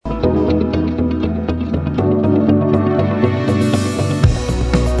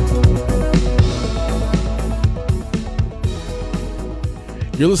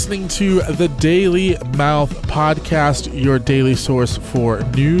You're listening to the Daily Mouth Podcast, your daily source for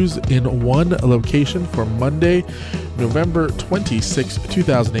news in one location for Monday, November 26,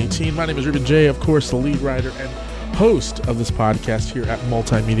 2018. My name is Ruben J., of course, the lead writer and host of this podcast here at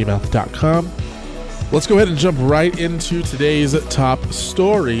multimediamouth.com. Let's go ahead and jump right into today's top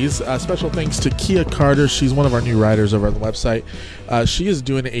stories. Special thanks to Kia Carter. She's one of our new writers over on the website. She is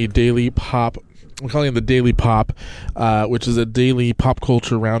doing a daily pop. We're calling it the Daily Pop, which is a daily pop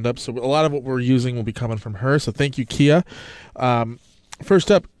culture roundup. So a lot of what we're using will be coming from her. So thank you, Kia.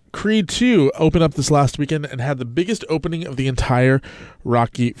 First up, Creed 2 opened up this last weekend and had the biggest opening of the entire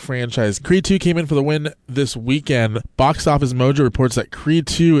Rocky franchise. Creed 2 came in for the win this weekend. Box Office Mojo reports that Creed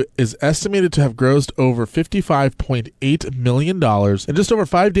 2 is estimated to have grossed over $55.8 million in just over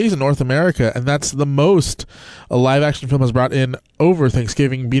 5 days in North America, and that's the most a live-action film has brought in over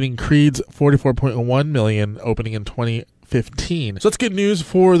Thanksgiving, beating Creed's $44.1 million opening in 2015. So that's good news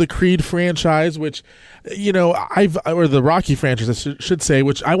for the Creed franchise, which, you know, or the Rocky franchise, I should say,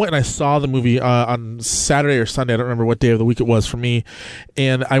 which I went and I saw the movie on Saturday or Sunday. I don't remember what day of the week it was for me.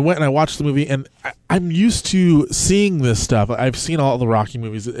 And I went and I watched the movie, and I'm used to seeing this stuff. I've seen all the Rocky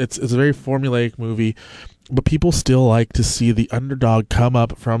movies. It's a very formulaic movie, but people still like to see the underdog come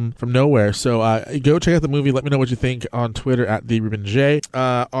up from nowhere. So go check out the movie. Let me know what you think on Twitter at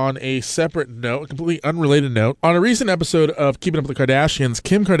TheRubenJ. On a separate note, a completely unrelated note, on a recent episode of Keeping Up with the Kardashians,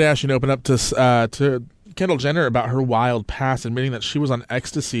 Kim Kardashian opened up to Kendall Jenner about her wild past, admitting that she was on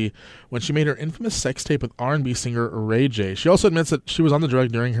ecstasy when she made her infamous sex tape with R&B singer Ray J. She also admits that she was on the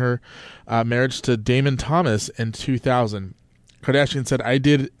drug during her marriage to Damon Thomas in 2000. Kardashian said, "I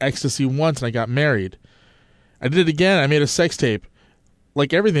did ecstasy once and I got married. I did it again. I made a sex tape.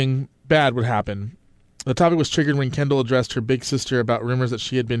 Like everything bad would happen." The topic was triggered when Kendall addressed her big sister about rumors that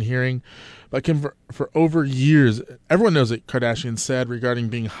she had been hearing about Kim for over years. Everyone knows what Kardashian said regarding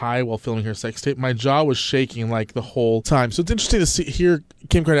being high while filming her sex tape. "My jaw was shaking like the whole time." So it's interesting to hear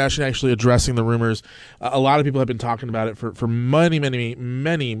Kim Kardashian actually addressing the rumors. A lot of people have been talking about it for many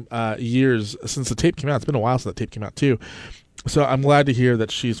years since the tape came out. It's been a while since that tape came out too. So I'm glad to hear that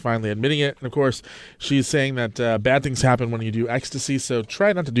she's finally admitting it. And of course, she's saying that bad things happen when you do ecstasy, so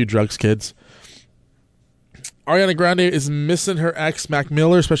try not to do drugs, kids. Ariana Grande is missing her ex, Mac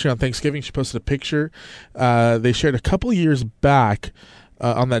Miller, especially on Thanksgiving. She posted a picture they shared a couple years back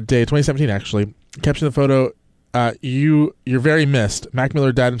on that day, 2017 actually. Caption the photo, you're very missed. Mac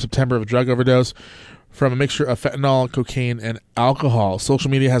Miller died in September of a drug overdose from a mixture of fentanyl, cocaine, and alcohol. Social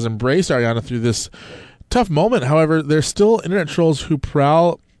media has embraced Ariana through this tough moment. However, there's still internet trolls who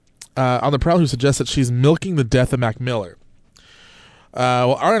who suggest that she's milking the death of Mac Miller.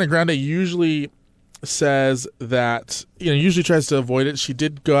 Well, Ariana Grande usually says that, usually tries to avoid it. She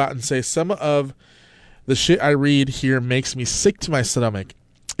did go out and say, "Some of the shit I read here makes me sick to my stomach.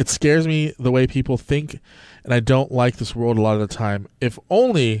 It scares me the way people think, and I don't like this world a lot of the time. If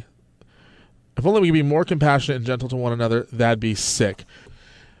only we could be more compassionate and gentle to one another, that'd be sick."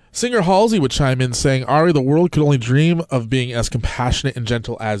 Singer Halsey would chime in saying, "Ari, the world could only dream of being as compassionate and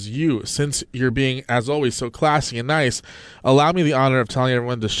gentle as you. Since you're being, as always, so classy and nice, allow me the honor of telling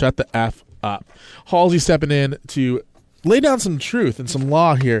everyone to shut the F up." Halsey stepping in to lay down some truth and some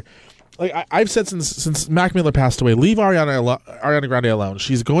law here. Like I've said since Mac Miller passed away, leave Ariana Grande alone.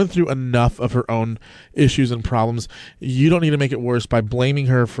 She's going through enough of her own issues and problems. You don't need to make it worse by blaming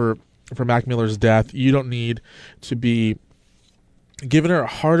her for Mac Miller's death. You don't need to be giving her a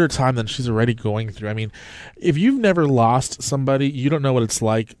harder time than she's already going through. I mean, if you've never lost somebody, you don't know what it's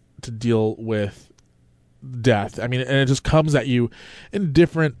like to deal with death. I mean, and it just comes at you in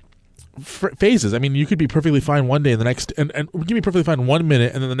different phases. I mean, you could be perfectly fine one day and the next, and you can be perfectly fine 1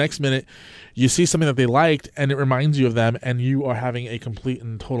 minute, and then the next minute you see something that they liked and it reminds you of them, and you are having a complete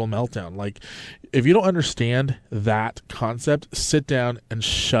and total meltdown. Like, if you don't understand that concept, sit down and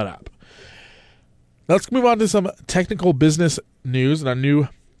shut up. Now let's move on to some technical business news and our new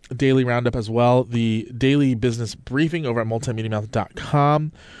daily roundup as well. The daily business briefing over at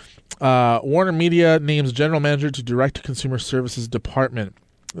multimediamouth.com. Warner Media names general manager to direct-to-consumer services department.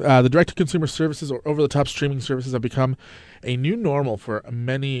 The direct-to-consumer services or over-the-top streaming services have become a new normal for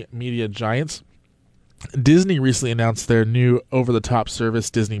many media giants. Disney recently announced their new over-the-top service,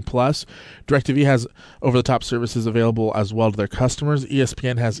 Disney+. DirecTV has over-the-top services available as well to their customers.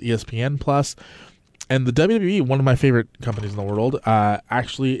 ESPN has ESPN+. And the WWE, one of my favorite companies in the world,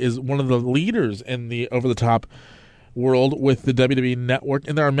 actually is one of the leaders in the over-the-top world with the WWE Network.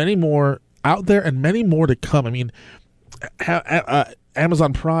 And there are many more out there and many more to come. I mean,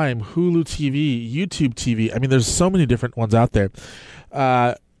 Amazon Prime, Hulu TV, YouTube TV. I mean, there's so many different ones out there.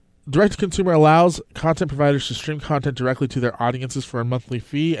 Direct-to-consumer allows content providers to stream content directly to their audiences for a monthly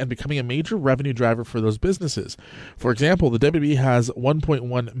fee and becoming a major revenue driver for those businesses. For example, the WWE has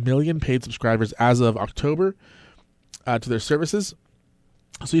 1.1 million paid subscribers as of October to their services.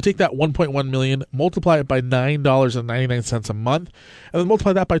 So you take that 1.1 million, multiply it by $9.99 a month, and then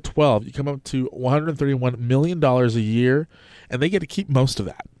multiply that by 12. You come up to $131 million a year, and they get to keep most of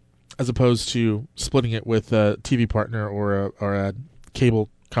that, as opposed to splitting it with a TV partner or a cable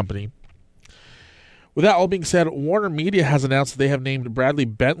company. With that all being said, Warner Media has announced that they have named Bradley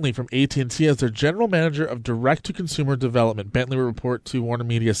Bentley from AT&T as their general manager of direct-to-consumer development. Bentley will report to Warner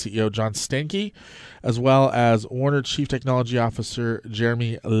Media CEO John Stankey, as well as Warner Chief Technology Officer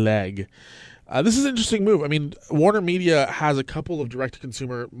Jeremy Legg. This is an interesting move. I mean, Warner Media has a couple of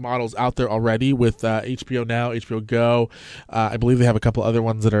direct-to-consumer models out there already with HBO Now, HBO Go. I believe they have a couple other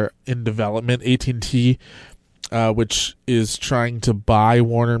ones that are in development. AT&T, which is trying to buy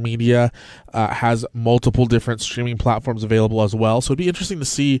Warner Media, has multiple different streaming platforms available as well. So it'd be interesting to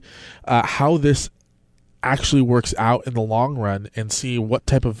see how this actually works out in the long run and see what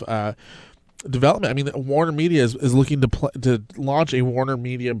type of development. I mean, Warner Media is looking to launch a Warner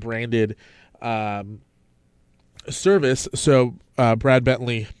Media branded service. So Brad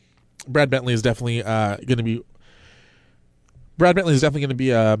Bentley is definitely going to be. Brad Bentley is definitely going to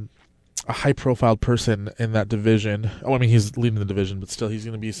be a high-profile person in that division. Oh, I mean, he's leading the division, but still, he's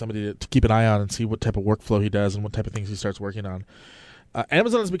going to be somebody to keep an eye on and see what type of workflow he does and what type of things he starts working on.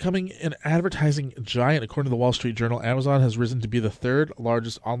 Amazon is becoming an advertising giant. According to the Wall Street Journal, Amazon has risen to be the third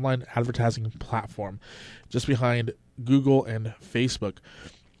largest online advertising platform, just behind Google and Facebook.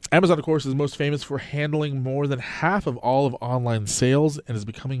 Amazon, of course, is most famous for handling more than half of all of online sales and is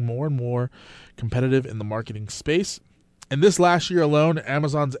becoming more and more competitive in the marketing space. And this last year alone,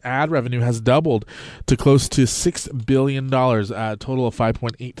 Amazon's ad revenue has doubled to close to $6 billion, a total of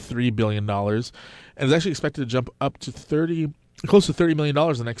 $5.83 billion, and is actually expected to jump up to close to $30 billion in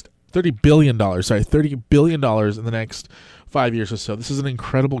the next 5 years or so. This is an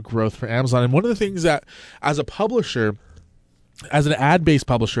incredible growth for Amazon. And one of the things that, as a publisher, as an ad-based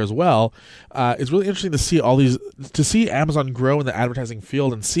publisher as well, it's really interesting to see Amazon grow in the advertising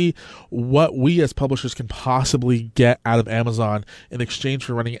field and see what we as publishers can possibly get out of Amazon in exchange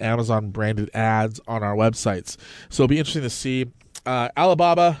for running Amazon-branded ads on our websites. So it'll be interesting to see.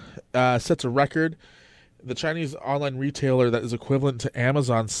 Alibaba sets a record. The Chinese online retailer that is equivalent to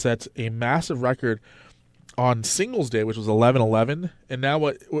Amazon set a massive record on Singles Day, which was 11/11, and now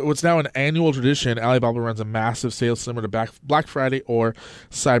what's now an annual tradition, Alibaba runs a massive sale similar to Black Friday or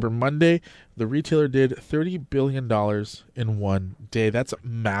Cyber Monday. The retailer did $30 billion in one day. That's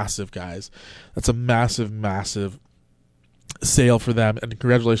massive, guys. That's a massive, massive sale for them, and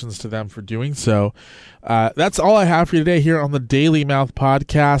congratulations to them for doing so. That's all I have for you today here on the Daily Mouth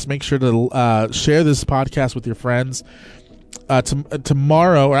Podcast. Make sure to share this podcast with your friends.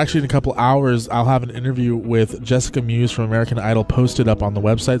 Tomorrow, or actually in a couple hours, I'll have an interview with Jessica Muse from American Idol posted up on the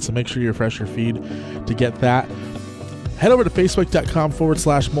website, so make sure you refresh your feed to get that. Head over to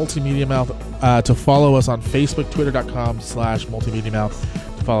facebook.com/multimediamouth to follow us on Facebook,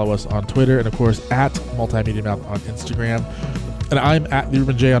 twitter.com/multimediamouth to follow us on Twitter, and of course at multimediamouth on Instagram. And I'm at the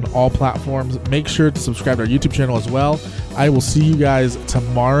Ruben J on all platforms. Make sure to subscribe to our YouTube channel as well. I will see you guys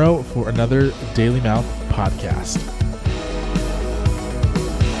tomorrow for another Daily Mouth podcast.